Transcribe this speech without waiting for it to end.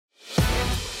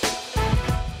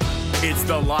It's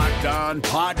the Locked On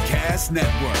Podcast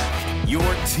Network, your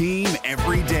team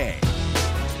every day.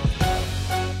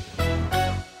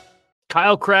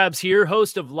 Kyle Krabs here,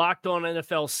 host of Locked On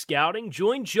NFL Scouting.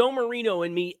 Join Joe Marino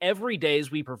and me every day as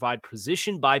we provide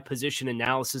position-by-position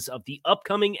analysis of the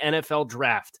upcoming NFL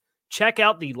Draft. Check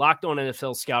out the Locked On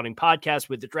NFL Scouting podcast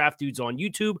with the Draft Dudes on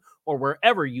YouTube or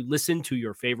wherever you listen to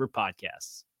your favorite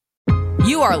podcasts.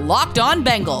 You are Locked On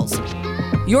Bengals,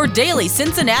 your daily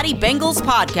Cincinnati Bengals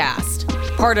podcast.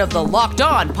 Part of the Locked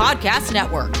On Podcast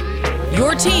Network,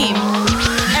 your team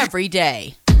every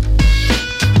day.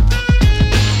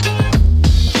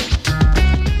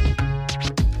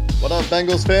 What up,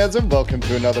 Bengals fans, and welcome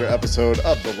to another episode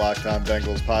of the Locked On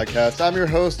Bengals podcast. I'm your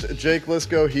host, Jake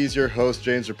Lisco. He's your host,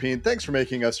 James Rapine. Thanks for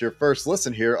making us your first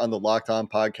listen here on the Locked On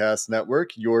Podcast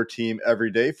Network, your team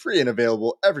every day, free and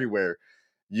available everywhere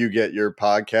you get your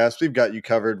podcast. We've got you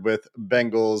covered with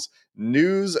Bengals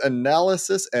news,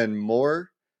 analysis, and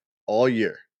more all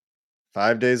year.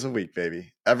 5 days a week,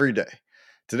 baby. Every day.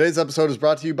 Today's episode is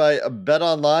brought to you by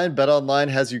BetOnline. BetOnline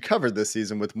has you covered this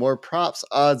season with more props,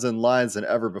 odds, and lines than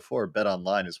ever before.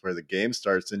 BetOnline is where the game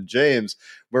starts. And James,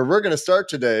 where we're going to start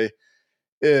today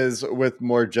is with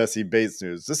more Jesse Bates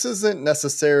news. This isn't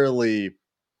necessarily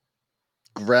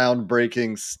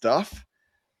groundbreaking stuff,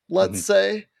 let's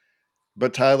say.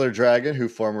 But Tyler Dragon, who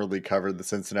formerly covered the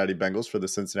Cincinnati Bengals for the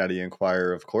Cincinnati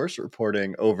Enquirer, of course,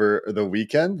 reporting over the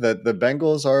weekend that the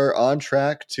Bengals are on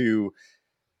track to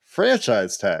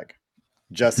franchise tag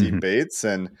Jesse Bates.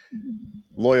 And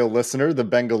loyal listener, the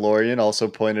Bengalorian, also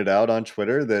pointed out on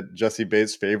Twitter that Jesse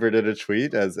Bates favorited a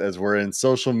tweet as we're in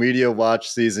social media watch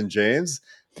season, James.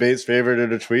 Bates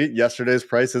favorited a tweet. Yesterday's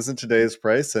price isn't today's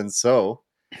price. And so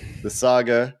the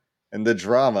saga and the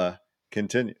drama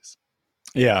continues.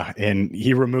 Yeah, and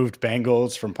he removed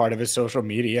Bengals from part of his social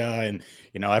media, and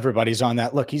everybody's on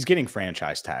that. Look, he's getting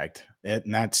franchise tagged,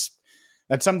 and that's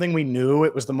something we knew.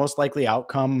 It was the most likely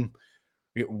outcome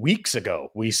weeks ago.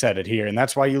 We said it here, and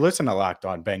that's why you listen to Locked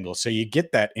On Bengals, so you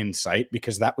get that insight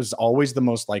because that was always the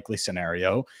most likely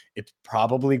scenario. It's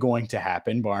probably going to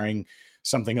happen, barring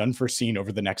something unforeseen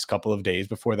over the next couple of days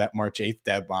before that March 8th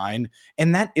deadline,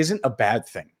 and that isn't a bad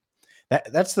thing.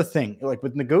 That's the thing. Like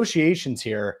with negotiations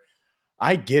here,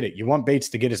 I get it. You want Bates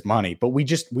to get his money, but we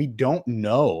don't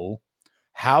know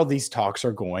how these talks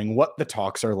are going, what the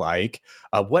talks are like,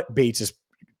 what Bates'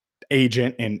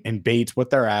 agent and Bates, what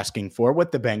they're asking for,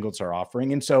 what the Bengals are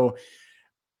offering. And so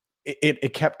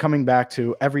it kept coming back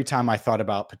to every time I thought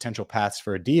about potential paths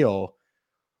for a deal,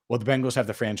 well, the Bengals have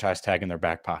the franchise tag in their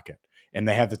back pocket and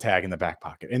they have the tag in the back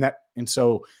pocket. And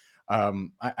so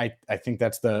I think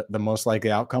that's the most likely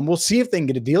outcome. We'll see if they can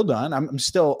get a deal done. I'm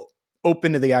still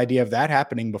open to the idea of that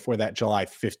happening before that July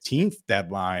 15th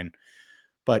deadline.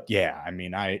 But yeah, I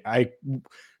mean, I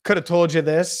could have told you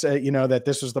this, that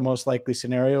this was the most likely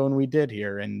scenario, and we did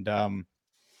here. And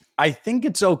I think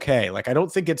it's okay. Like, I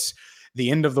don't think it's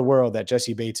the end of the world that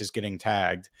Jesse Bates is getting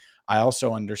tagged. I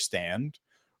also understand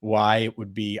why it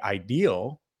would be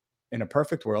ideal in a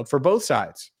perfect world for both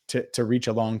sides to reach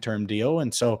a long-term deal.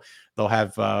 And so they'll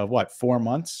have 4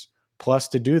 months plus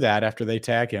to do that after they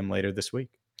tag him later this week.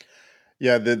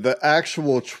 Yeah, the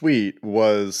actual tweet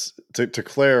was, to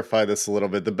clarify this a little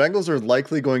bit, the Bengals are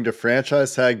likely going to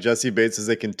franchise tag Jesse Bates as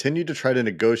they continue to try to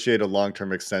negotiate a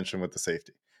long-term extension with the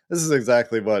safety. This is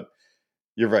exactly what,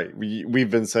 you're right,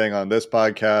 we've been saying on this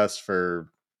podcast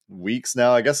for weeks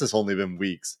now. I guess it's only been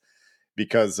weeks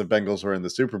because the Bengals were in the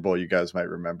Super Bowl, you guys might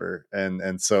remember.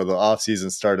 And so the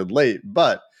offseason started late.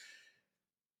 But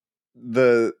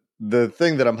the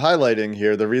thing that I'm highlighting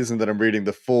here, the reason that I'm reading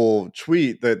the full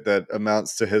tweet that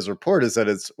amounts to his report is that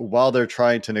it's while they're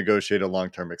trying to negotiate a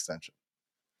long-term extension.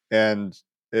 And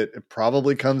it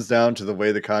probably comes down to the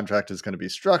way the contract is going to be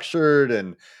structured.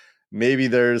 And maybe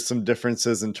there's some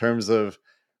differences in terms of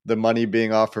the money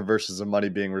being offered versus the money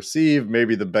being received.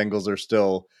 Maybe the Bengals are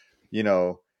still,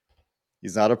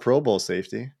 he's not a Pro Bowl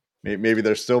safety. Maybe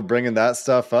they're still bringing that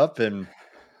stuff up, and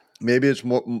maybe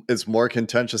it's more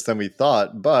contentious than we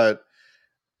thought, but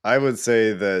I would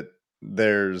say that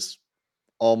there's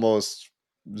almost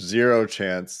zero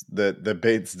chance that the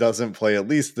Bates doesn't play at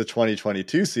least the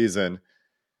 2022 season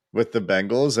with the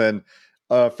Bengals. And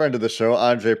a friend of the show,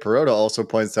 Andre Perota, also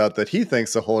points out that he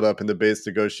thinks the holdup in the Bates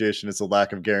negotiation is a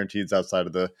lack of guarantees outside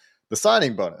of the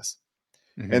signing bonus.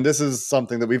 And this is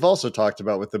something that we've also talked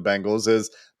about with the Bengals,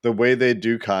 is the way they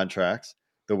do contracts,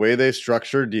 the way they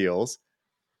structure deals,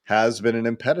 has been an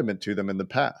impediment to them in the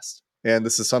past. And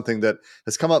this is something that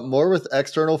has come up more with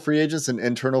external free agents and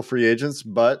internal free agents,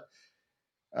 but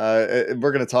we're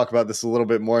going to talk about this a little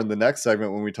bit more in the next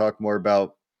segment when we talk more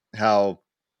about how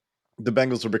the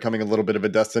Bengals were becoming a little bit of a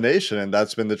destination, and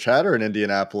that's been the chatter in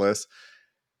Indianapolis.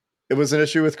 It was an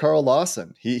issue with Carl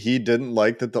Lawson. He didn't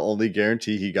like that the only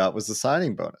guarantee he got was the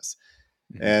signing bonus.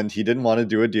 And he didn't want to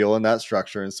do a deal in that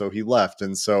structure, and so he left.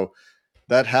 And so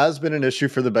that has been an issue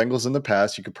for the Bengals in the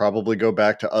past. You could probably go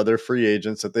back to other free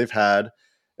agents that they've had,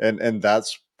 and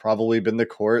that's probably been the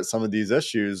core at some of these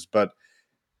issues. But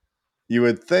you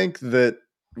would think that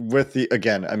with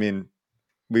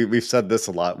we've said this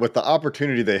a lot, with the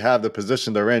opportunity they have, the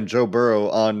position they're in, Joe Burrow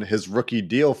on his rookie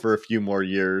deal for a few more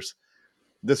years,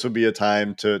 this would be a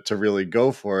time to really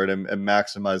go for it and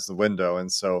maximize the window.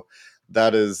 And so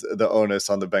that is the onus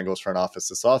on the Bengals front office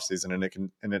this offseason.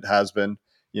 And it has been,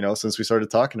 since we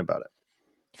started talking about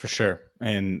it. For sure.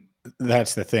 And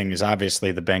that's the thing, is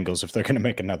obviously the Bengals, if they're going to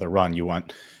make another run, you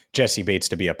want Jesse Bates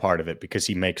to be a part of it, because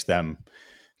he makes them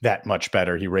that much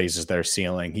better. He raises their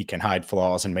ceiling. He can hide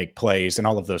flaws and make plays and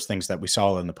all of those things that we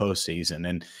saw in the postseason.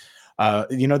 And,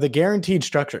 the guaranteed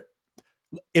structure,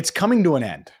 it's coming to an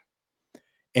end.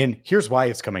 And here's why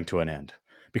it's coming to an end,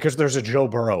 because there's a Joe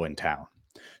Burrow in town.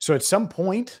 So at some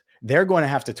point, they're going to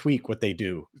have to tweak what they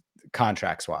do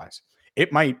contracts wise.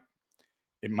 It might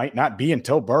not be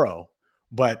until Burrow,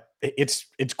 but it's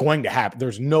going to happen.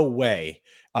 There's no way,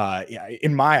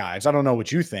 in my eyes, I don't know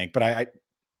what you think, but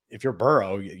if you're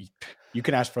Burrow, you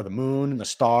can ask for the moon and the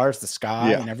stars, the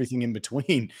sky, and everything in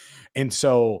between. And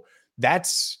so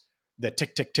that's the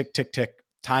tick, tick, tick, tick, tick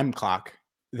time clock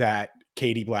that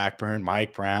Katie Blackburn,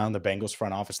 Mike Brown, the Bengals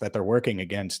front office, that they're working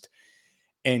against.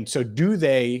 And so do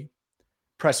they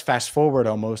press fast forward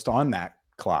almost on that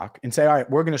clock and say, all right,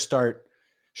 we're going to start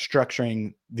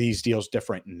structuring these deals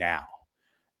different now?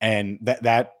 And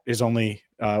that is only,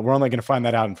 we're only going to find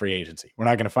that out in free agency. We're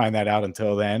not going to find that out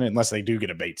until then, unless they do get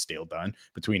a Bates deal done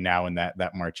between now and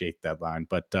that March 8th deadline.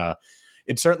 But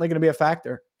it's certainly going to be a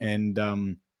factor. And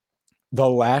the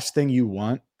last thing you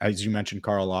want, as you mentioned,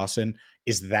 Carl Lawson,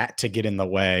 is that to get in the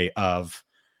way of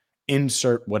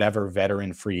insert whatever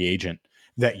veteran free agent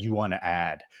that you want to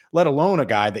add, let alone a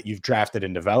guy that you've drafted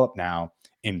and developed now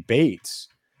in Bates.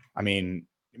 I mean,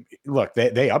 look, they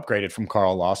upgraded from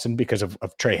Carl Lawson because of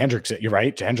Trey Hendrickson. You're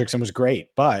right. Hendrickson was great,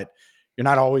 but you're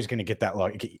not always going to get that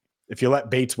luck. If you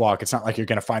let Bates walk, it's not like you're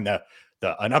going to find an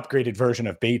upgraded version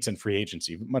of Bates in free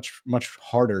agency. Much, much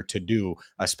harder to do,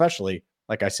 especially,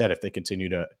 like I said, if they continue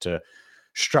to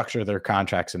structure their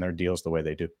contracts and their deals the way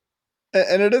they do.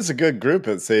 And it is a good group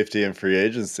at safety and free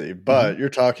agency, but you're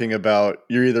talking about,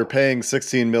 you're either paying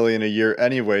 $16 million a year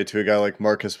anyway to a guy like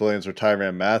Marcus Williams or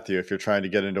Tyrann Mathieu if you're trying to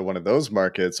get into one of those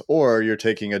markets, or you're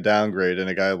taking a downgrade in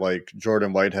a guy like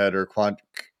Jordan Whitehead or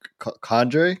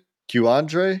Quandre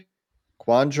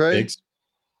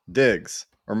Diggs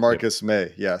or Marcus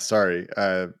May. Yeah, sorry,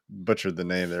 I butchered the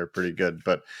name there pretty good,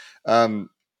 but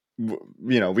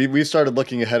we started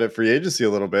looking ahead at free agency a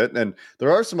little bit, and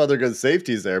there are some other good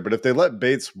safeties there, but if they let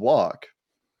Bates walk,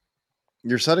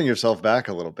 you're setting yourself back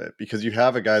a little bit, because you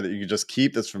have a guy that you can just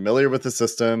keep that's familiar with the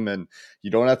system, and you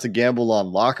don't have to gamble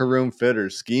on locker room fit or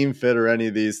scheme fit or any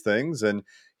of these things. And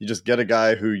you just get a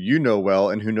guy who you know well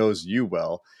and who knows you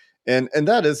well. And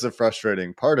that is the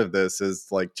frustrating part of this, is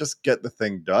like, just get the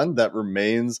thing done. That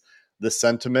remains the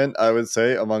sentiment, I would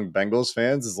say, among Bengals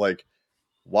fans, is like,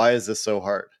 why is this so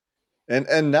hard?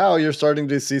 And now you're starting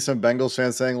to see some Bengals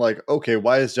fans saying, like, okay,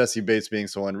 why is Jesse Bates being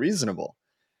so unreasonable?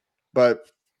 But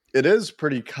it is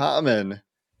pretty common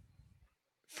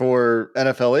for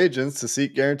NFL agents to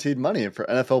seek guaranteed money, and for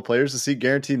NFL players to seek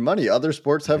guaranteed money. Other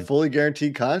sports have fully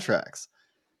guaranteed contracts.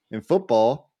 In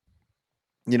football,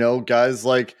 guys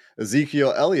like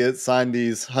Ezekiel Elliott signed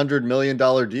these $100 million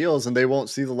deals, and they won't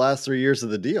see the last 3 years of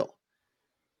the deal.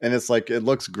 And it's like, it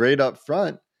looks great up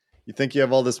front. You think you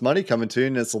have all this money coming to you,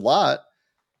 and it's a lot,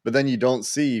 but then you don't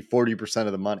see 40%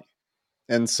 of the money.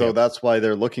 And so that's why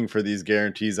they're looking for these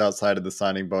guarantees outside of the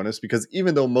signing bonus, because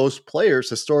even though most players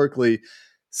historically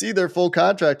see their full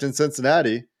contract in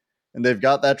Cincinnati and they've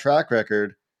got that track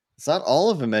record, it's not all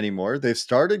of them anymore. They've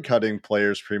started cutting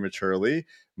players prematurely,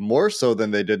 more so than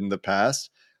they did in the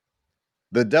past.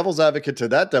 The devil's advocate to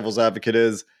that devil's advocate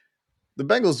is the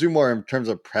Bengals do more in terms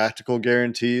of practical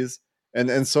guarantees.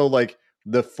 And so, like,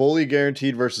 the fully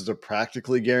guaranteed versus a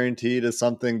practically guaranteed is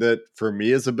something that for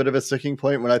me is a bit of a sticking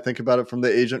point when I think about it from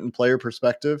the agent and player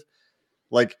perspective.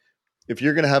 Like, if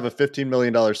you're going to have a $15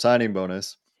 million signing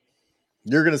bonus,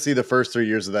 you're going to see the first 3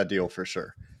 years of that deal for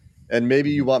sure. And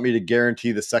maybe you want me to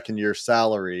guarantee the second year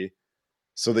salary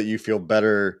so that you feel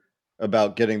better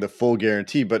about getting the full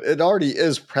guarantee, but it already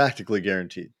is practically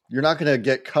guaranteed. You're not going to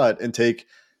get cut and take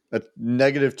a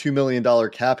negative $2 million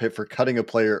cap hit for cutting a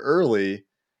player early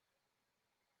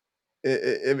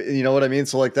You know what I mean?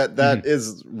 So like that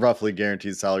is roughly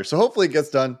guaranteed salary. So hopefully it gets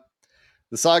done.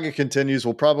 The saga continues.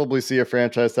 We'll probably see a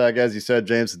franchise tag. As you said,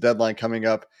 James, the deadline coming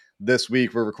up this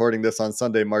week. We're recording this on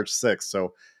Sunday, March 6th.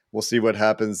 So we'll see what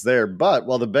happens there. But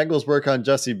while the Bengals work on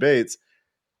Jesse Bates,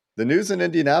 the news in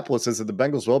Indianapolis is that the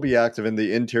Bengals will be active in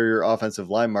the interior offensive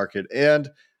line market, and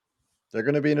they're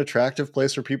going to be an attractive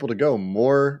place for people to go.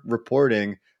 More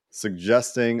reporting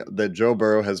suggesting that Joe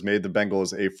Burrow has made the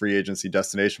Bengals a free agency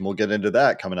destination. We'll get into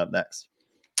that coming up next.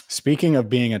 Speaking of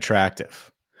being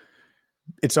attractive,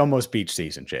 it's almost beach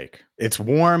season, Jake. It's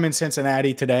warm in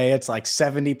Cincinnati today. It's like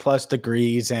 70 plus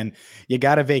degrees, and you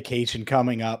got a vacation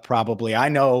coming up probably. I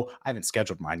know I haven't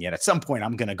scheduled mine yet. At some point,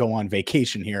 I'm going to go on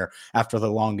vacation here after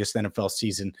the longest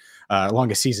season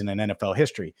in NFL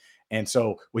history. And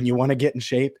so when you want to get in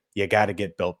shape, you got to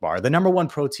get Built Bar, the number one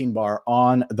protein bar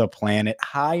on the planet,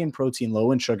 high in protein,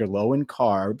 low in sugar, low in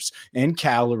carbs and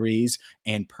calories,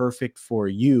 and perfect for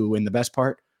you. And the best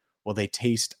part, well, they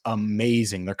taste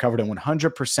amazing. They're covered in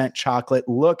 100% chocolate.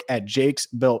 Look at Jake's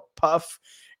Built Puff.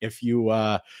 If you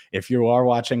are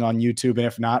watching on YouTube, and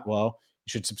if not, well,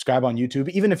 you should subscribe on YouTube,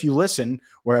 even if you listen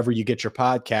wherever you get your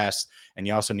podcasts. And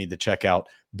you also need to check out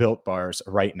Built Bars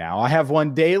right now. I have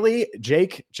one daily.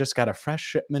 Jake just got a fresh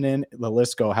shipment in the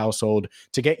Lisco household.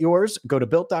 To get yours, go to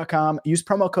built.com. Use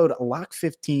promo code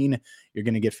LOCK15. You're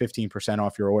going to get 15%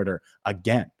 off your order.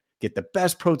 Again, get the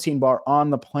best protein bar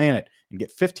on the planet and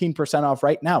get 15% off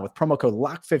right now with promo code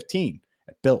LOCK15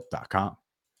 at built.com.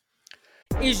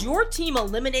 Is your team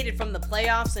eliminated from the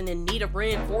playoffs and in need of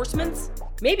reinforcements?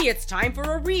 Maybe it's time for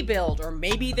a rebuild, or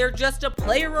maybe they're just a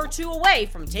player or two away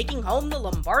from taking home the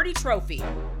Lombardi Trophy.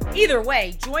 Either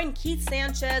way, join Keith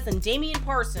Sanchez and Damian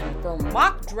Parson for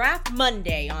Mock Draft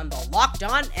Monday on the Locked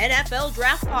On NFL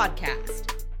Draft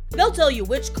Podcast. They'll tell you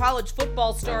which college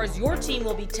football stars your team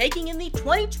will be taking in the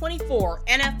 2024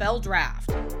 NFL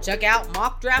Draft. Check out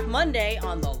Mock Draft Monday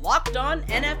on the Locked On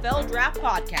NFL Draft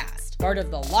Podcast, part of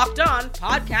the Locked On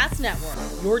Podcast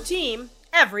Network, your team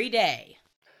every day.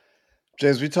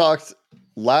 James, we talked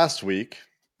last week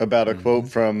about a quote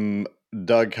from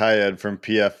Doug Kyed from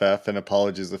PFF, and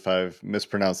apologies if I've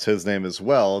mispronounced his name as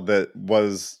well, that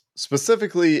was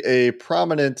specifically a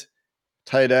prominent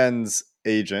tight ends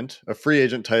agent, a free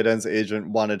agent tight ends agent,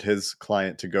 wanted his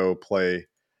client to go play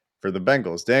for the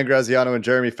Bengals. Dan Graziano and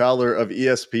Jeremy Fowler of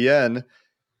ESPN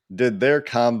did their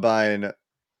combine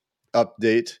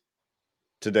update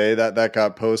today. That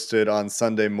got posted on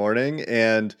Sunday morning,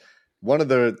 and one of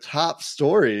the top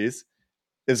stories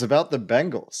is about the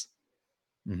Bengals.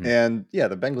 And yeah,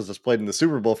 the Bengals just played in the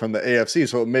Super Bowl from the AFC,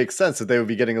 so it makes sense that they would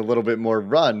be getting a little bit more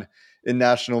run in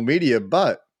national media.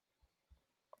 But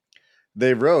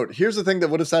they wrote, here's the thing that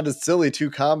would have sounded silly 2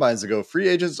 combines ago. Free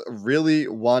agents really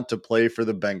want to play for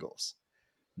the Bengals.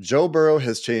 Joe Burrow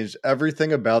has changed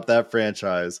everything about that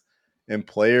franchise, and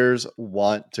players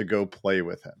want to go play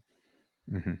with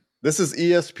him. This is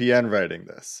ESPN writing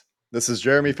this. This is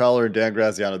Jeremy Fowler and Dan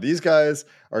Graziano. These guys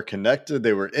are connected.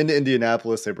 They were in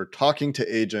Indianapolis. They were talking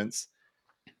to agents.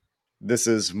 This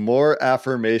is more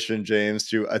affirmation, James,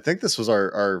 to, I think this was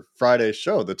our Friday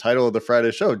show, the title of the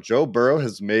Friday show. Joe Burrow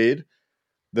has made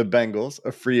the Bengals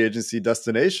a free agency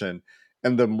destination.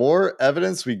 And the more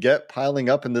evidence we get piling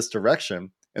up in this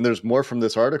direction, and there's more from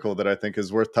this article that I think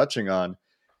is worth touching on,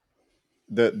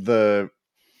 the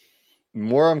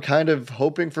more I'm kind of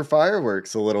hoping for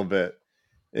fireworks a little bit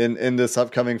in this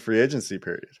upcoming free agency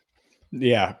period.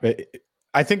 Yeah, but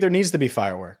I think there needs to be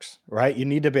fireworks, right? You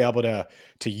need to be able to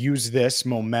use this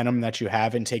momentum that you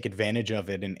have and take advantage of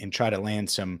it and try to land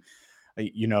some,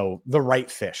 the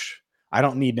right fish. I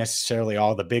don't need necessarily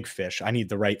all the big fish. I need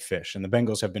the right fish. And the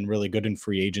Bengals have been really good in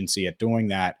free agency at doing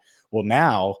that. Well,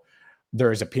 now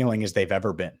they're as appealing as they've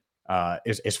ever been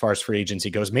as far as free agency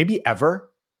goes. Maybe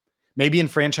ever, maybe in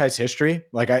franchise history.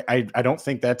 Like I don't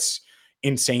think that's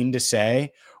insane to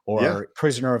say or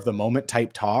prisoner of the moment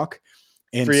type talk.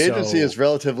 And free agency is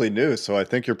relatively new, so I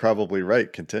think you're probably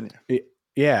right. Continue.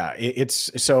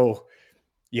 It's so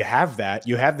you have that.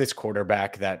 You have this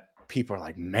quarterback that people are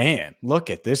like, man, look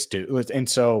at this dude. And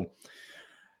so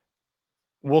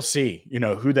we'll see,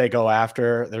 who they go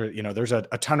after. There's a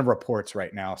ton of reports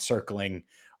right now circling,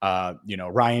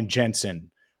 Ryan Jensen,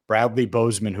 Bradley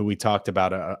Bozeman, who we talked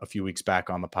about a few weeks back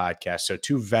on the podcast. So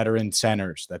 2 veteran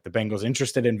centers that the Bengals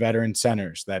interested in veteran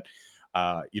centers that,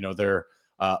 they're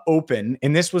open.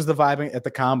 And this was the vibe at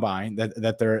the combine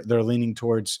that they're leaning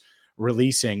towards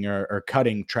releasing or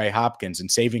cutting Trey Hopkins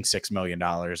and saving $6 million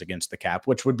against the cap,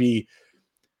 which would be,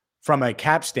 from a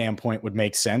cap standpoint, would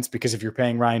make sense, because if you're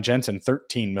paying Ryan Jensen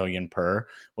 $13 million per,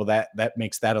 well, that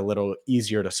makes that a little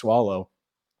easier to swallow.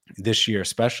 this year,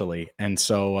 especially. And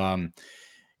so,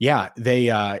 yeah,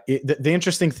 the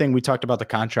interesting thing, we talked about the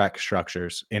contract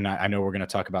structures, and I know we're going to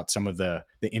talk about some of the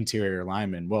interior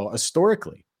linemen. Well,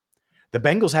 historically, the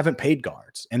Bengals haven't paid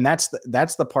guards, and that's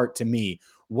the part to me.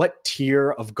 What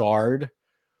tier of guard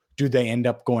do they end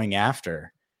up going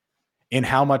after? And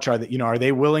how much are they, are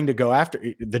they willing to go after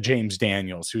the James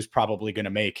Daniels, who's probably going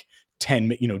to make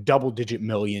 10, double-digit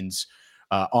millions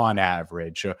on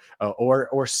average,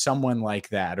 or someone like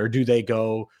that? Or do they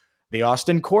go the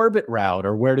Austin Corbett route,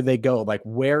 or where do they go? Like,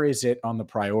 where is it on the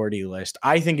priority list?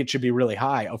 I think it should be really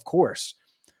high, of course,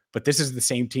 but this is the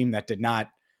same team that did not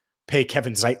pay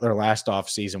Kevin Zeitler last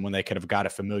offseason when they could have got a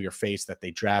familiar face that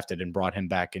they drafted and brought him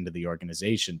back into the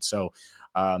organization. So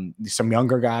some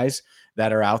younger guys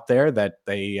that are out there that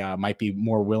they might be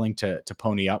more willing to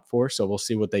pony up for. So we'll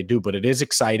see what they do, but it is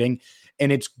exciting.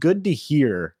 And it's good to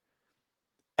hear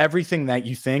everything that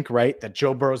you think, right? That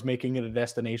Joe Burrow's making it a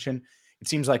destination. It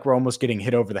seems like we're almost getting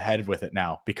hit over the head with it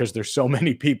now, because there's so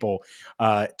many people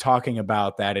talking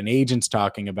about that and agents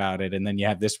talking about it. And then you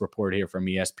have this report here from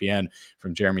ESPN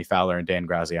from Jeremy Fowler and Dan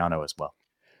Graziano as well.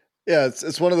 Yeah,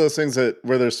 it's one of those things that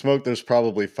where there's smoke, there's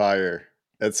probably fire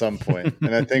at some point.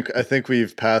 And I think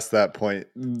we've passed that point.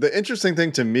 The interesting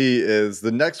thing to me is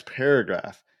the next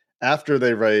paragraph after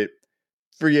they write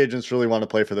free agents really want to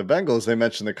play for the Bengals, they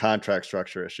mention the contract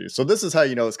structure issue. So this is how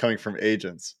you know it's coming from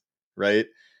agents, right?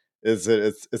 Is that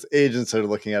it's agents that are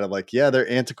looking at it like, yeah, their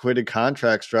antiquated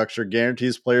contract structure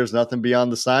guarantees players nothing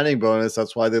beyond the signing bonus.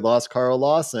 That's why they lost Carl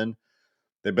Lawson.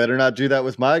 They better not do that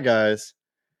with my guys,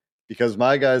 because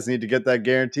my guys need to get that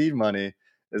guaranteed money,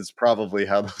 is probably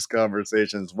how those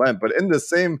conversations went. But in the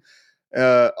same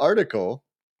article,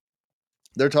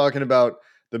 they're talking about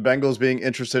the Bengals being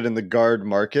interested in the guard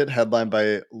market, headlined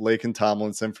by Laken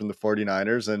Tomlinson from the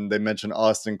 49ers. And they mentioned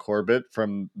Austin Corbett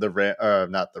from the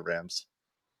not the Rams.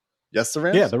 Yes, the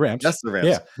Rams? Yeah, the Rams. Yes, the Rams.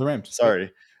 Yeah, the Rams.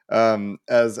 Sorry.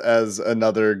 As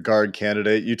another guard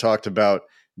candidate, you talked about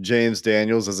James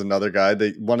Daniels as another guy,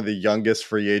 one of the youngest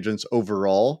free agents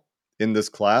overall in this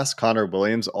class. Connor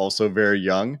Williams, also very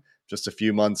young, just a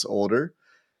few months older,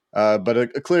 but a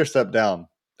clear step down,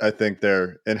 I think,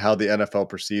 there in how the NFL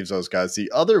perceives those guys.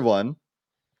 The other one,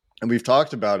 and we've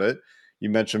talked about it, you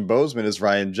mentioned Bozeman, is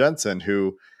Ryan Jensen,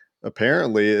 who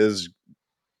apparently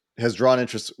has drawn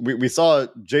interest. We saw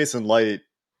Jason Light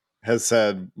has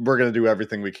said, we're going to do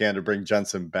everything we can to bring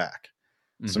Jensen back.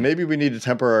 Mm-hmm. So maybe we need to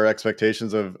temper our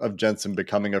expectations of Jensen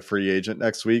becoming a free agent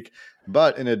next week.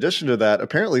 But in addition to that,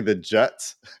 apparently the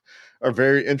Jets are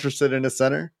very interested in a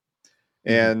center.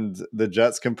 Mm-hmm. And the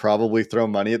Jets can probably throw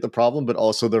money at the problem, but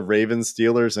also the Ravens,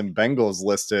 Steelers, and Bengals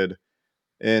listed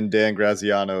in Dan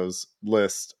Graziano's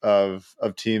list of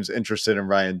teams interested in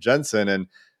Ryan Jensen. And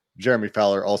Jeremy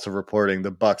Fowler also reporting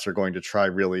the Bucs are going to try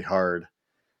really hard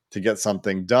to get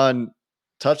something done,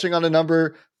 touching on a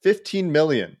number, $15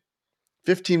 million.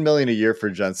 $15 million a year for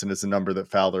Jensen is the number that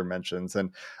Fowler mentions.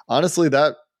 And honestly,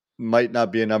 that might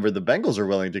not be a number the Bengals are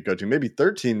willing to go to, maybe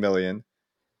 $13 million.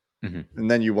 Mm-hmm.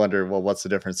 And then you wonder, well, what's the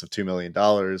difference of $2 million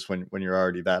when you're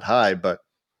already that high? But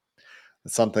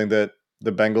it's something that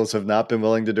the Bengals have not been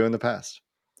willing to do in the past.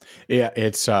 Yeah,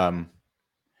 it's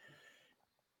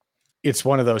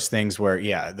one of those things where,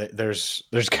 yeah, there's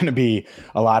going to be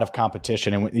a lot of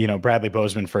competition. And, Bradley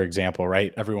Bozeman, for example,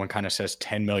 right? Everyone kind of says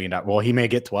 $10 million. Well, he may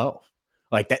get 12.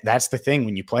 Like that's the thing.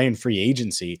 When you play in free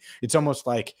agency, it's almost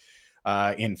like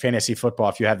in fantasy football,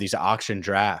 if you have these auction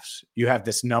drafts, you have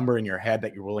this number in your head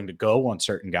that you're willing to go on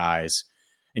certain guys,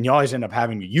 and you always end up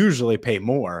having to usually pay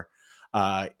more,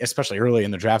 especially early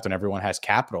in the draft when everyone has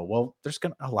capital. Well, there's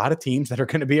a lot of teams that are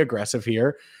going to be aggressive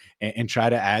here and try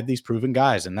to add these proven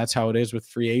guys. And that's how it is with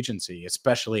free agency,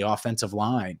 especially offensive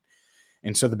line.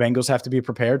 And so the Bengals have to be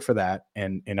prepared for that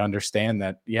and understand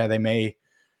that, yeah, they may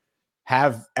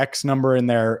have X number in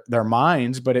their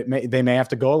minds, but they may have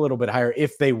to go a little bit higher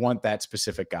if they want that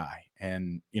specific guy.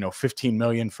 And, $15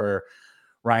 million for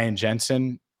Ryan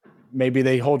Jensen, maybe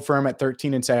they hold firm at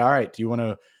 13 and say, all right, do you want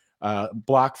to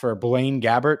block for Blaine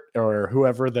Gabbert or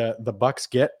whoever the Bucs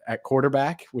get at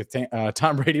quarterback with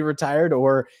Tom Brady retired?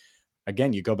 Or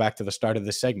again, you go back to the start of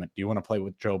this segment. Do you want to play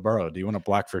with Joe Burrow? Do you want to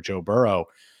block for Joe Burrow?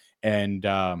 And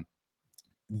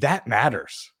that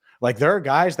matters. Like, there are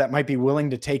guys that might be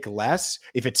willing to take less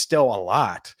if it's still a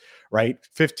lot, right?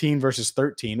 15 versus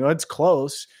 13. Well, it's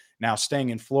close. Now, staying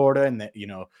in Florida and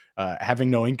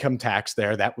having no income tax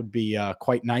there, that would be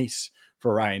quite nice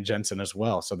for Ryan Jensen as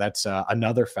well. So that's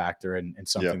another factor and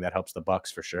something that helps the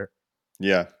Bucs for sure.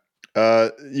 Yeah.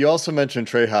 You also mentioned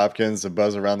Trey Hopkins, the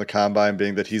buzz around the combine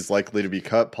being that he's likely to be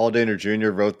cut. Paul Dehner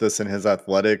Jr. wrote this in his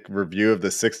athletic review of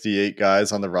the 68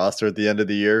 guys on the roster at the end of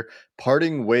the year.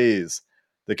 Parting ways,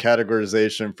 the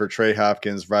categorization for Trey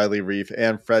Hopkins, Riley Reif,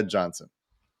 and Fred Johnson.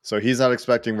 So he's not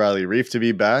expecting Riley Reif to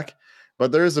be back,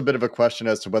 but there is a bit of a question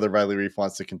as to whether Riley Reif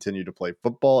wants to continue to play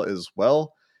football as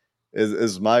well.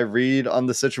 Is my read on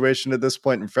the situation at this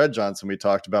point. And Fred Johnson, we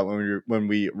talked about when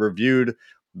we reviewed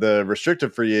the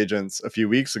restricted free agents a few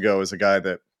weeks ago, is a guy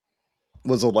that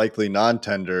was a likely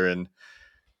non-tender. And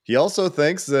he also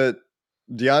thinks that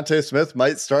Deontay Smith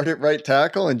might start at right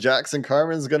tackle and Jackson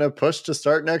Carman's going to push to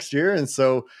start next year. And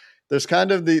so there's kind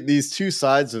of these two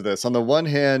sides of this. On the one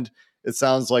hand, it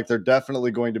sounds like they're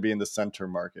definitely going to be in the center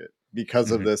market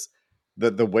because of this,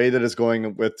 the way that it's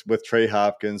going with Trey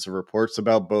Hopkins, the reports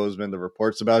about Bozeman, the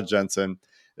reports about Jensen.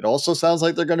 It also sounds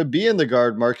like they're going to be in the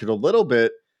guard market a little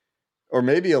bit, or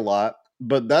maybe a lot,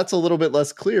 but that's a little bit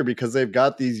less clear because they've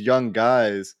got these young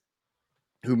guys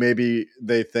who maybe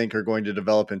they think are going to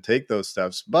develop and take those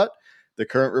steps. But the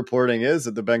current reporting is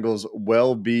that the Bengals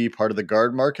will be part of the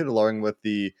guard market along with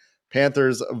the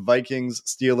Panthers, Vikings,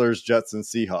 Steelers, Jets, and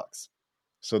Seahawks.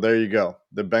 So there you go.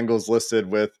 The Bengals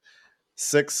listed with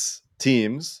 6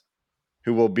 teams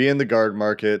who will be in the guard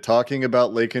market, talking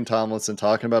about Laken Tomlinson,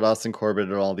 talking about Austin Corbett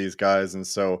and all these guys. And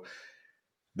so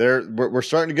we're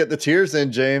starting to get the tiers in,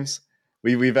 James.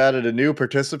 We've added a new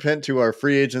participant to our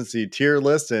free agency tier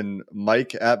list, and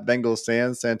Mike at Bengals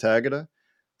Santagata.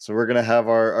 So we're going to have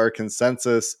our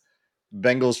consensus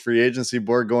Bengals free agency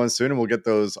board going soon, and we'll get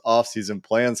those offseason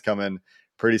plans coming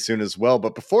pretty soon as well.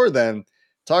 But before then,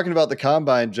 talking about the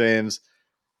combine, James,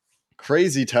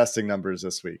 crazy testing numbers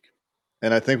this week.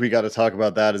 And I think we got to talk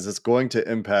about that as it's going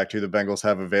to impact who the Bengals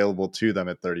have available to them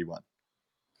at 31.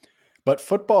 But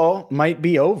football might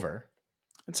be over.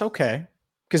 It's okay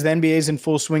because the NBA is in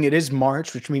full swing. It is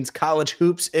March, which means college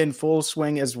hoops in full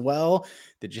swing as well.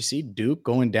 Did you see Duke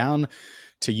going down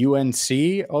to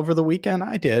UNC over the weekend?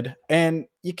 I did. And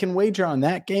you can wager on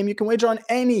that game. You can wager on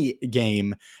any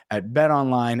game at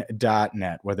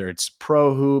betonline.net, whether it's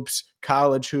pro hoops,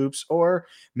 college hoops, or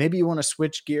maybe you want to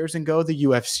switch gears and go the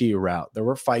UFC route. There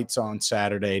were fights on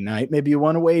Saturday night. Maybe you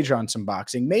want to wager on some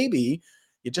boxing. Maybe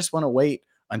you just want to wait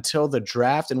until the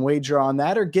draft and wager on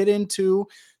that, or get into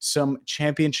some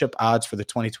championship odds for the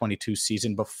 2022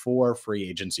 season before free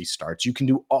agency starts. You can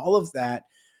do all of that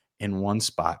in one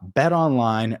spot,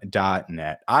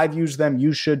 betonline.net. I've used them.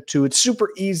 You should too. It's super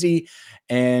easy,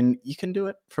 and you can do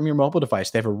it from your mobile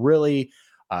device. They have a really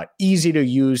easy to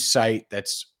use site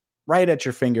that's right at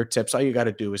your fingertips. All you got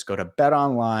to do is go to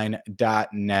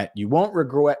betonline.net. You won't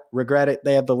regret it.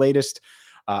 They have the latest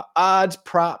odds,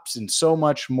 props, and so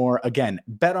much more. Again,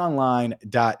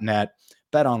 betonline.net.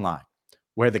 BetOnline,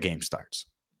 where the game starts.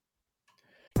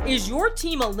 Is your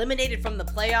team eliminated from the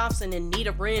playoffs and in need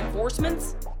of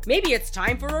reinforcements? Maybe it's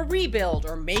time for a rebuild,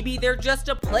 or maybe they're just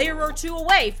a player or two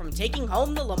away from taking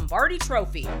home the Lombardi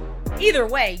Trophy. Either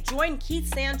way, join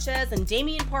Keith Sanchez and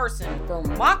Damian Parson for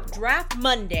Mock Draft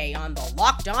Monday on the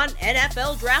Locked On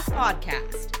NFL Draft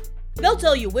Podcast. They'll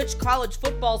tell you which college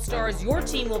football stars your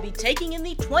team will be taking in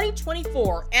the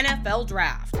 2024 NFL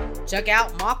Draft. Check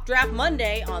out Mock Draft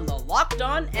Monday on the Locked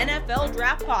On NFL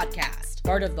Draft Podcast,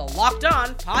 part of the Locked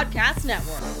On Podcast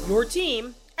Network, your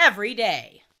team every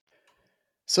day.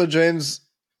 So, James,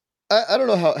 I don't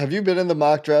know how, have you been in the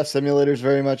mock draft simulators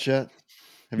very much yet?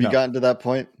 Have you gotten to that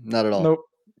point? Not at all. Nope.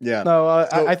 Yeah. No,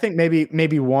 I think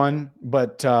maybe one,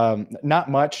 but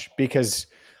not much, because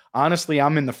honestly,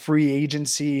 I'm in the free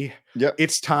agency. Yep.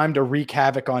 It's time to wreak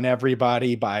havoc on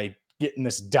everybody by getting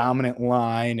this dominant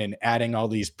line and adding all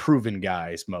these proven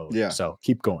guys mode. Yeah. So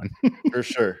keep going. For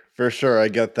sure. I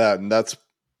get that. And that's,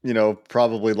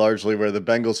 probably largely where the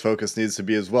Bengals focus needs to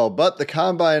be as well. But the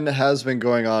combine has been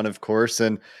going on, of course.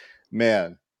 And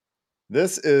man,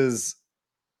 this is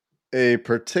a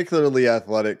particularly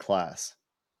athletic class.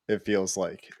 It feels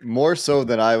like more so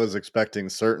than I was expecting,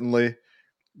 certainly.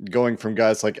 Going from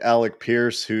guys like Alec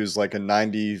Pierce, who's like a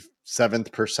 97th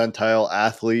percentile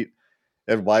athlete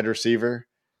at wide receiver,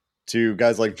 to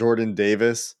guys like Jordan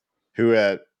Davis, who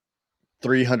at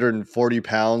 340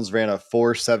 pounds ran a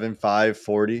 4.75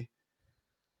 40.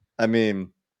 I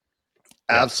mean,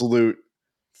 absolute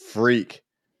freak,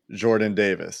 Jordan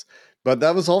Davis. But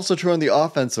that was also true on the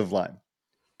offensive line.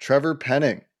 Trevor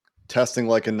Penning, testing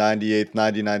like a 98th,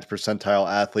 99th percentile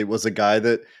athlete, was a guy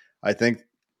that I think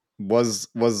was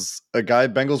a guy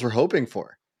Bengals were hoping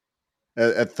for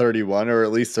at 31, or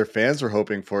at least their fans were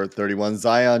hoping for at 31.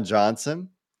 Zion Johnson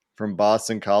from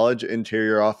Boston College,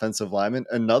 interior offensive lineman,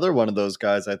 another one of those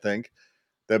guys I think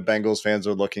that Bengals fans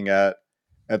are looking at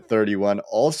at 31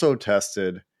 also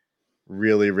tested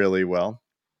really, really well.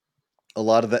 A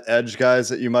lot of the edge guys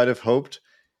that you might have hoped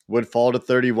would fall to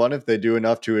 31 if they do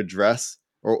enough to address,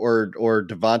 or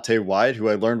Devontae White, who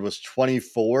I learned was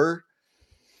 24.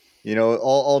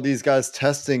 All these guys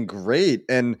testing great.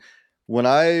 And when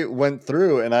I went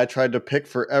through and I tried to pick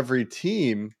for every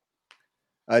team,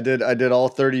 I did all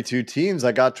 32 teams.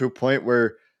 I got to a point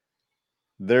where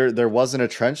there wasn't a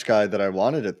trench guy that I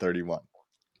wanted at 31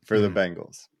 for the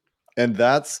Bengals. And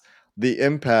that's the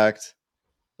impact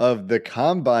of the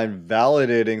combine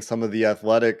validating some of the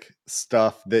athletic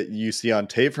stuff that you see on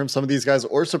tape from some of these guys,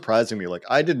 or surprising me. Like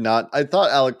I thought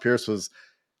Alec Pierce was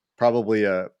probably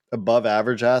a above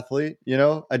average athlete.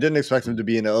 I didn't expect him to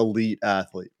be an elite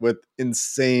athlete with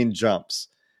insane jumps,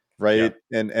 right?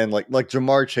 Yeah. And like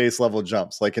Jamar Chase level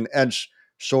jumps, like an inch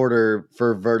shorter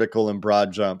for vertical and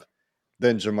broad jump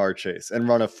than Jamar Chase, and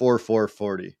run a 4.4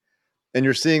 40. And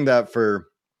you're seeing that for,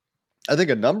 I think,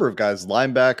 a number of guys,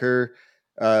 linebacker,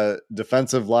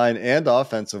 defensive line, and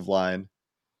offensive line.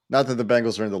 Not that the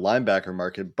Bengals are in the linebacker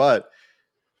market, but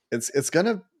it's going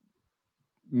to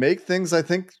make things, I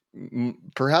think,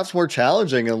 perhaps more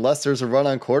challenging unless there's a run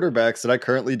on quarterbacks that I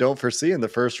currently don't foresee in the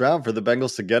first round for the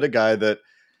Bengals to get a guy that,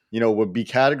 would be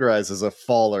categorized as a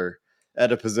faller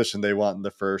at a position they want in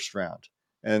the first round.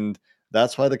 And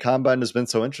that's why the combine has been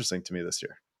so interesting to me this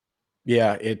year.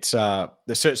 Yeah, it's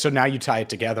so now you tie it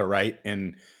together, right?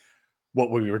 And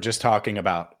what we were just talking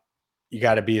about, you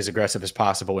got to be as aggressive as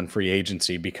possible in free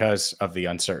agency because of the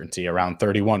uncertainty around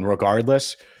 31,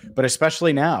 regardless, but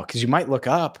especially now, because you might look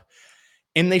up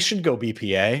and they should go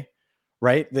BPA,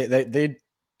 right? It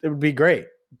would be great,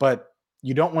 but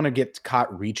you don't want to get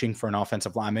caught reaching for an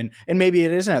offensive lineman. And maybe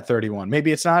it isn't at 31.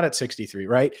 Maybe it's not at 63,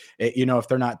 right? If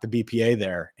they're not the BPA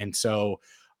there. And so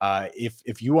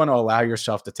if you want to allow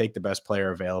yourself to take the best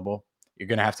player available, you're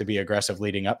going to have to be aggressive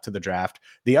leading up to the draft.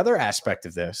 The other aspect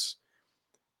of this,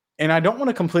 and I don't want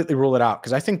to completely rule it out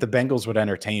because I think the Bengals would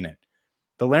entertain it,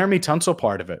 the Laramie Tunsil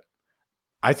part of it,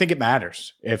 I think it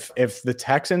matters. If the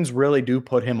Texans really do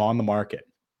put him on the market,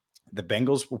 the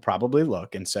Bengals will probably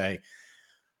look and say,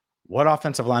 what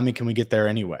offensive lineman can we get there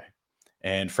anyway?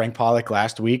 And Frank Pollock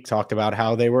last week talked about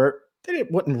how they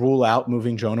wouldn't rule out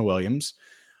moving Jonah Williams.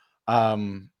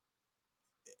 I'm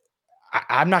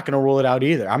not going to rule it out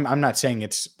either. I'm not saying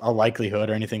it's a likelihood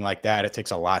or anything like that. It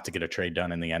takes a lot to get a trade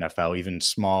done in the NFL. Even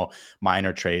small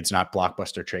minor trades, not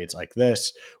blockbuster trades like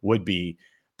this, would be.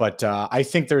 But I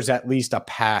think there's at least a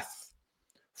path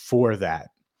for that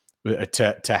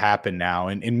to happen now,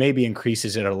 and maybe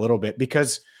increases it a little bit,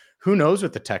 because who knows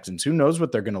with the Texans? Who knows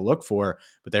what they're going to look for?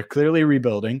 But they're clearly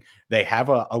rebuilding. They have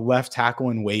a left tackle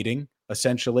in waiting,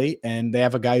 essentially, and they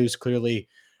have a guy who's clearly,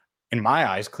 in my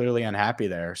eyes, clearly unhappy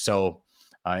there. So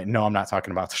no, I'm not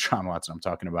talking about Deshaun Watson. I'm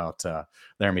talking about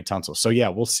Laramie Tunsil. So yeah,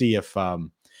 we'll see if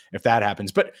that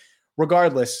happens. But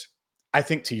regardless, I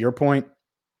think to your point,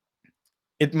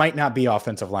 it might not be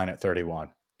offensive line at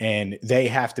 31, and they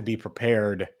have to be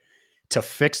prepared to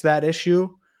fix that issue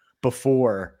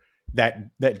before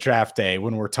that draft day,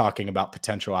 when we're talking about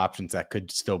potential options that could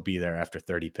still be there after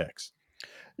 30 picks.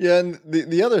 Yeah, and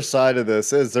the other side of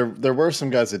this is there were some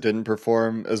guys that didn't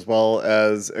perform as well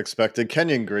as expected.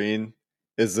 Kenyon Green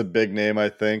is the big name, I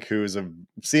think, who's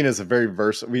seen as a very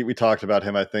versatile. We talked about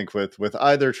him, I think, with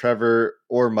either Trevor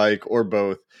or Mike or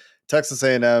both. Texas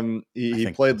A&M, he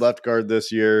played left guard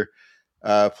this year,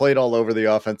 played all over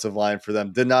the offensive line for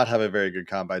them, did not have a very good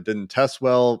combine, didn't test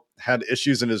well, had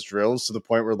issues in his drills to the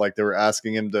point where they were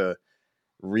asking him to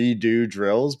redo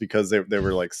drills because they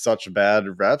were such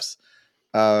bad reps.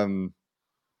 So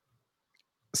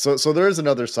there is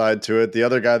another side to it. The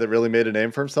other guy that really made a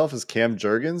name for himself is Cam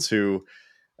Jurgens, who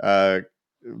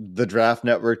the Draft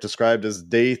Network described as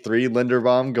day 3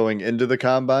 Linderbaum going into the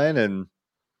combine, and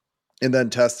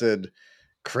then tested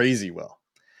crazy well.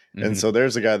 Mm-hmm. And so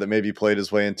there's a guy that maybe played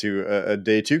his way into a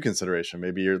day 2 consideration.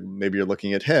 Maybe you're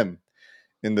looking at him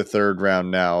in the 3rd round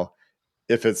now,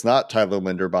 if it's not Tyler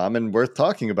Linderbaum. And worth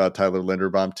talking about Tyler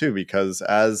Linderbaum too, because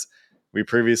as we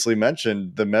previously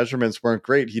mentioned, the measurements weren't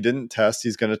great. He didn't test.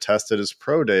 He's going to test at his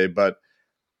pro day, but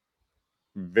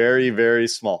very, very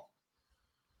small.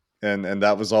 And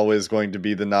that was always going to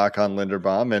be the knock on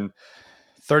Linderbaum. And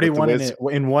 31 in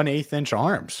 1/8 inch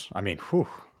arms. I mean, whew.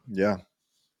 Yeah.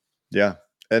 Yeah.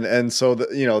 And so,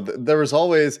 there was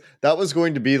always, that was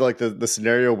going to be the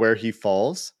scenario where he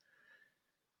falls,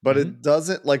 but it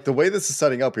doesn't, the way this is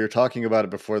setting up, we were talking about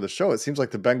it before the show. It seems like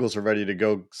the Bengals are ready to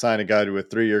go sign a guy to a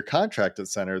 3-year contract at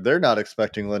center. They're not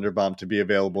expecting Linderbaum to be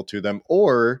available to them,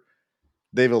 or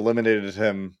they've eliminated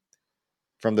him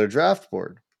from their draft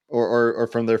board or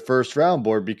from their first round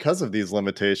board because of these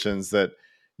limitations that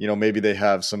maybe they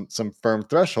have some firm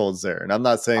thresholds there. And I'm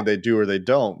not saying they do or they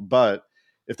don't, but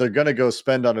if they're going to go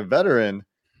spend on a veteran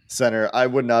center, I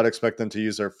would not expect them to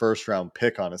use their first round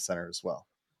pick on a center as well.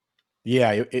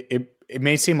 Yeah, it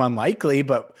may seem unlikely,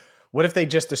 but what if they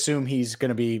just assume he's going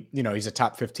to be, he's a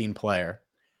top 15 player,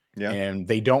 and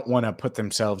they don't want to put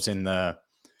themselves in the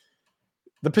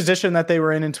position that they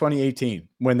were in 2018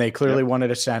 when they clearly wanted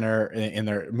a center, and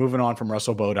they're moving on from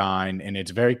Russell Bodine, and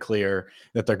it's very clear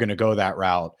that they're going to go that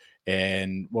route.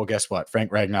 And well, guess what?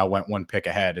 Frank Ragnow went one pick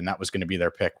ahead, and that was going to be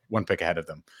their pick, one pick ahead of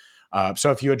them.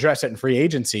 So if you address it in free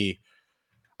agency,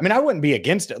 I mean, I wouldn't be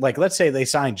against it. Like, let's say they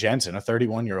sign Jensen, a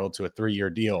 31-year-old, to a 3-year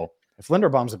deal. If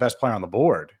Linderbaum's the best player on their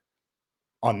board,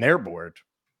 I'm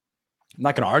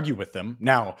not going to argue with them.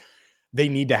 Now, they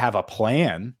need to have a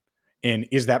plan. And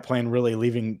is that plan really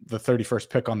leaving the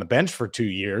 31st pick on the bench for 2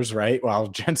 years, right, while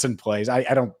Jensen plays? I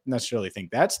don't necessarily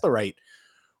think that's the right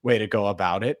way to go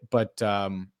about it. But,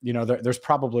 there's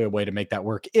probably a way to make that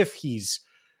work if he's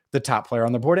the top player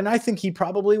on the board. And I think he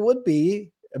probably would be.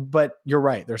 But you're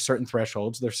right. There's certain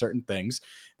thresholds. There's certain things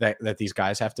that these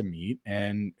guys have to meet.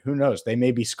 And who knows? They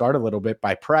may be scarred a little bit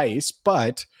by price.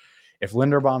 But if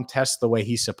Linderbaum tests the way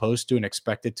he's supposed to and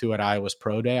expected to at Iowa's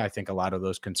Pro Day, I think a lot of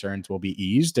those concerns will be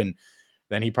eased. And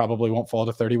then he probably won't fall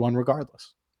to 31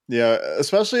 regardless. Yeah,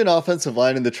 especially in offensive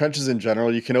line and the trenches in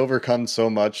general, you can overcome so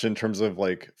much in terms of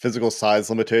like physical size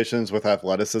limitations with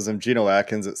athleticism. Geno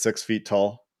Atkins at 6 feet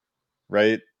tall,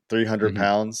 right? 300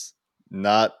 pounds,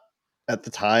 not at the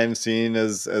time seen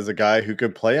as a guy who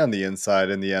could play on the inside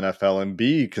in the NFL and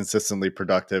be consistently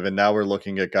productive. And now we're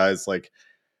looking at guys like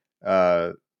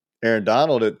Aaron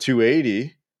Donald at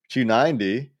 280,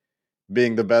 290,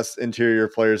 being the best interior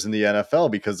players in the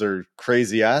NFL because they're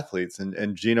crazy athletes.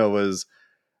 And Geno was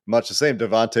much the same.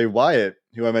 Devontae Wyatt,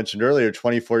 who I mentioned earlier,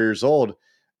 24 years old,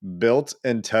 built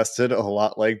and tested a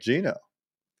lot like Geno.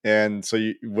 And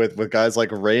so with guys like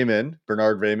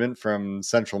Bernard Raymond from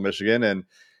Central Michigan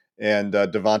and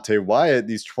Devontae Wyatt,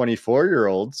 these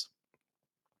 24-year-olds,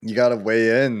 you got to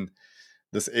weigh in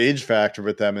this age factor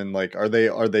with them. And like, are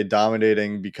they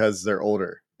dominating because they're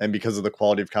older and because of the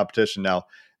quality of competition? Now,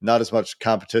 not as much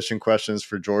competition questions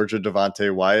for Georgia,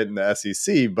 Devontae Wyatt in the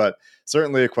SEC, but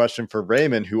certainly a question for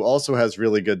Raymond, who also has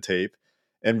really good tape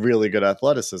and really good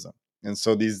athleticism. And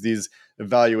so these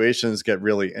evaluations get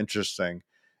really interesting.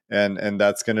 And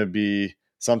that's going to be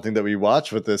something that we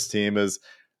watch with this team is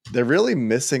they're really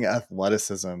missing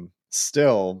athleticism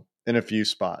still in a few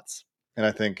spots. And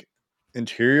I think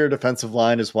interior defensive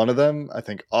line is one of them. I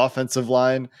think offensive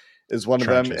line is one of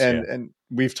them. And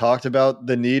we've talked about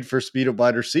the need for speed of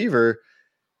wide receiver.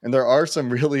 And there are some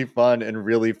really fun and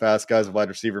really fast guys at wide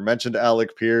receiver. Mentioned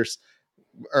Alec Pierce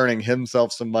earning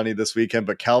himself some money this weekend,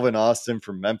 but Calvin Austin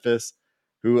from Memphis,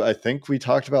 who I think we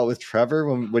talked about with Trevor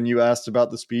when you asked about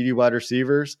the speedy wide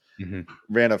receivers,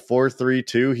 ran a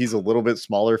 4.32. He's a little bit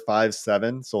smaller,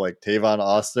 5'7". So like Tavon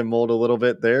Austin mold a little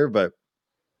bit there, but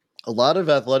a lot of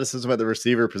athleticism at the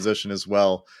receiver position as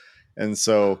well. And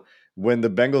so when the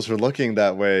Bengals were looking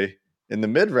that way in the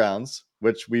mid rounds,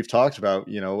 which we've talked about,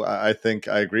 I think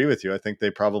I agree with you. I think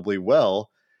they probably will.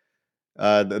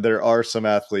 There are some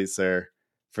athletes there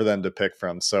for them to pick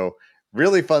from. So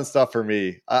really fun stuff for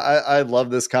me. I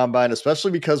love this combine,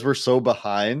 especially because we're so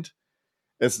behind.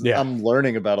 I'm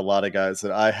learning about a lot of guys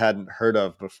that I hadn't heard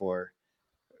of before.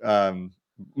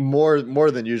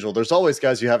 More than usual. There's always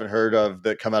guys you haven't heard of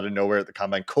that come out of nowhere at the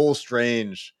combine. Cole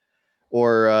Strange,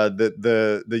 or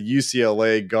the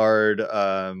UCLA guard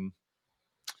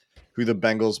who the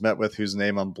Bengals met with, whose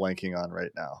name I'm blanking on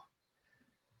right now.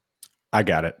 I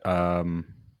got it.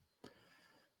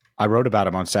 I wrote about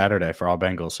him on Saturday for All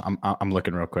Bengals. I'm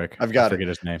looking real quick. I forget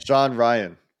his name. Sean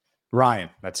Ryan. Ryan,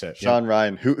 that's it. Sean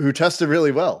Ryan, who tested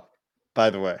really well, by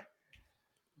the way.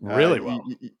 Really well.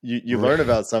 You learn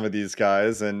about some of these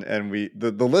guys, and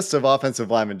the list of offensive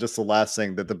linemen. Just the last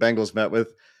thing that the Bengals met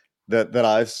with that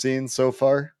I've seen so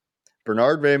far: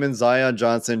 Bernard Raymond, Zion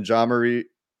Johnson, Jamari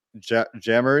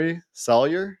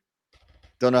Salyer.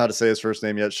 Don't know how to say his first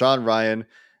name yet. Sean Ryan,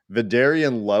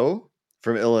 Vidarian Lowe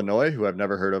from Illinois, who I've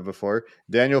never heard of before,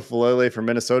 Daniel Falele from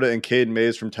Minnesota, and Cade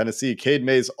Mays from Tennessee. Cade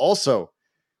Mays also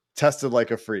tested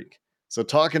like a freak. So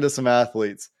talking to some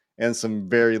athletes and some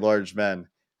very large men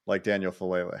like Daniel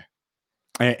Falele.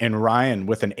 And Ryan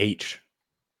with an H.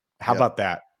 How about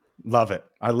that? Love it.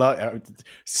 I love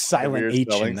silent H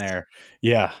spellings in there.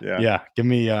 Yeah. Give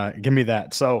me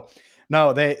that. So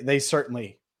no, they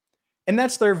certainly, and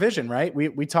that's their vision, right?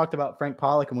 We talked about Frank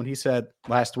Pollock and what he said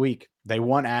last week. They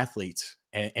want athletes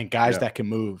and guys that can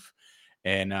move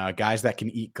and guys that can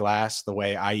eat glass the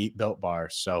way I eat Built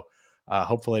Bars. So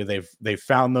Hopefully they've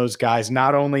found those guys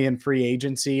not only in free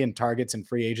agency and targets in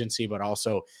free agency, but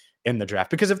also in the draft.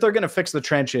 Because if they're going to fix the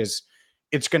trenches,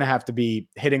 it's going to have to be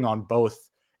hitting on both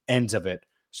ends of it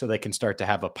so they can start to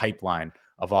have a pipeline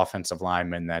of offensive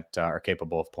linemen that are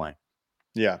capable of playing.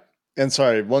 Yeah. And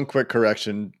sorry, one quick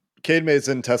correction. Cade Mays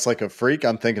didn't test like a freak.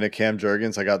 I'm thinking of Cam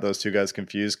Jurgens. I got those two guys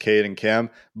confused, Cade and Cam,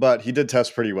 but he did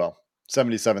test pretty well.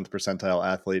 77th percentile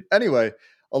athlete. Anyway,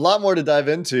 a lot more to dive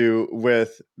into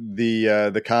with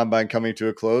the combine coming to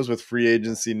a close, with free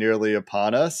agency nearly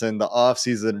upon us and the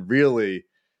offseason really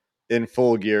in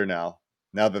full gear now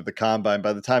that the combine,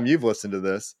 by the time you've listened to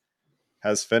this,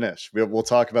 has finished. We'll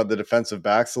talk about the defensive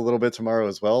backs a little bit tomorrow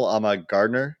as well. Ahmad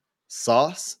Gardner,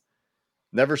 Sauce,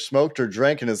 never smoked or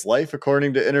drank in his life,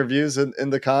 according to interviews in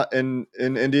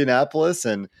Indianapolis,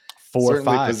 and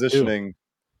 4.5 positioning.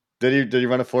 Too. Did he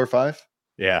run a 4.5?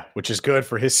 Yeah, which is good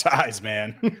for his size,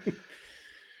 man.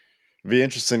 Be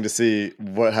interesting to see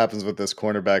what happens with this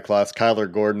cornerback class.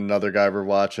 Kyler Gordon, another guy we're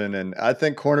watching, and I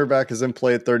think cornerback is in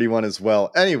play at 31 as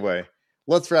well. Anyway,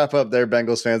 let's wrap up there,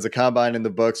 Bengals fans. The combine in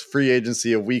the books, free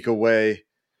agency a week away,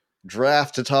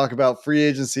 draft to talk about, free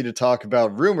agency to talk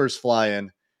about, rumors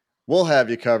flying. We'll have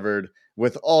you covered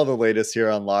with all the latest here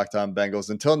on Locked On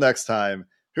Bengals. Until next time,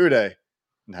 hooday,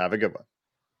 and have a good one.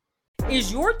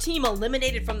 Is your team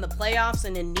eliminated from the playoffs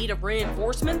and in need of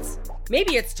reinforcements?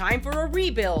 Maybe it's time for a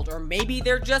rebuild, or maybe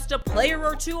they're just a player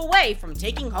or two away from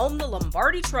taking home the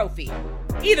Lombardi Trophy.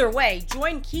 Either way,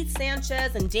 join Keith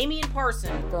Sanchez and Damian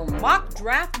Parson for Mock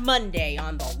Draft Monday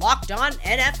on the Locked On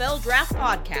NFL Draft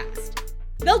Podcast.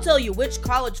 They'll tell you which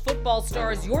college football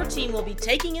stars your team will be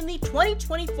taking in the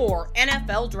 2024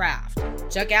 NFL Draft.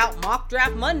 Check out Mock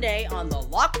Draft Monday on the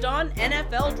Locked On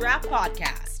NFL Draft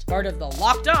Podcast, part of the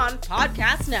Locked On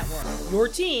Podcast Network, your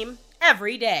team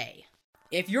every day.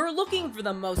 If you're looking for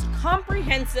the most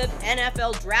comprehensive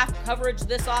NFL draft coverage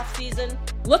this offseason,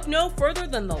 look no further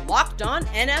than the Locked On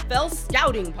NFL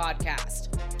Scouting Podcast.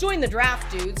 Join the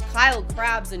draft dudes, Kyle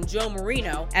Krabs and Joe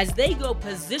Marino, as they go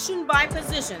position by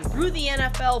position through the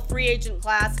NFL free agent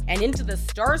class and into the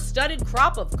star-studded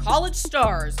crop of college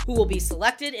stars who will be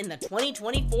selected in the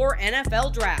 2024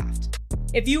 NFL Draft.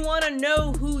 If you want to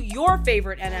know who your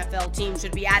favorite NFL team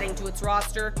should be adding to its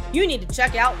roster, you need to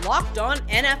check out Locked On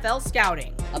NFL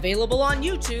Scouting, available on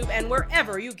YouTube and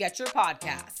wherever you get your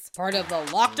podcasts. Part of the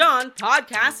Locked On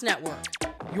Podcast Network,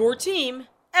 your team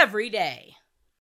every day.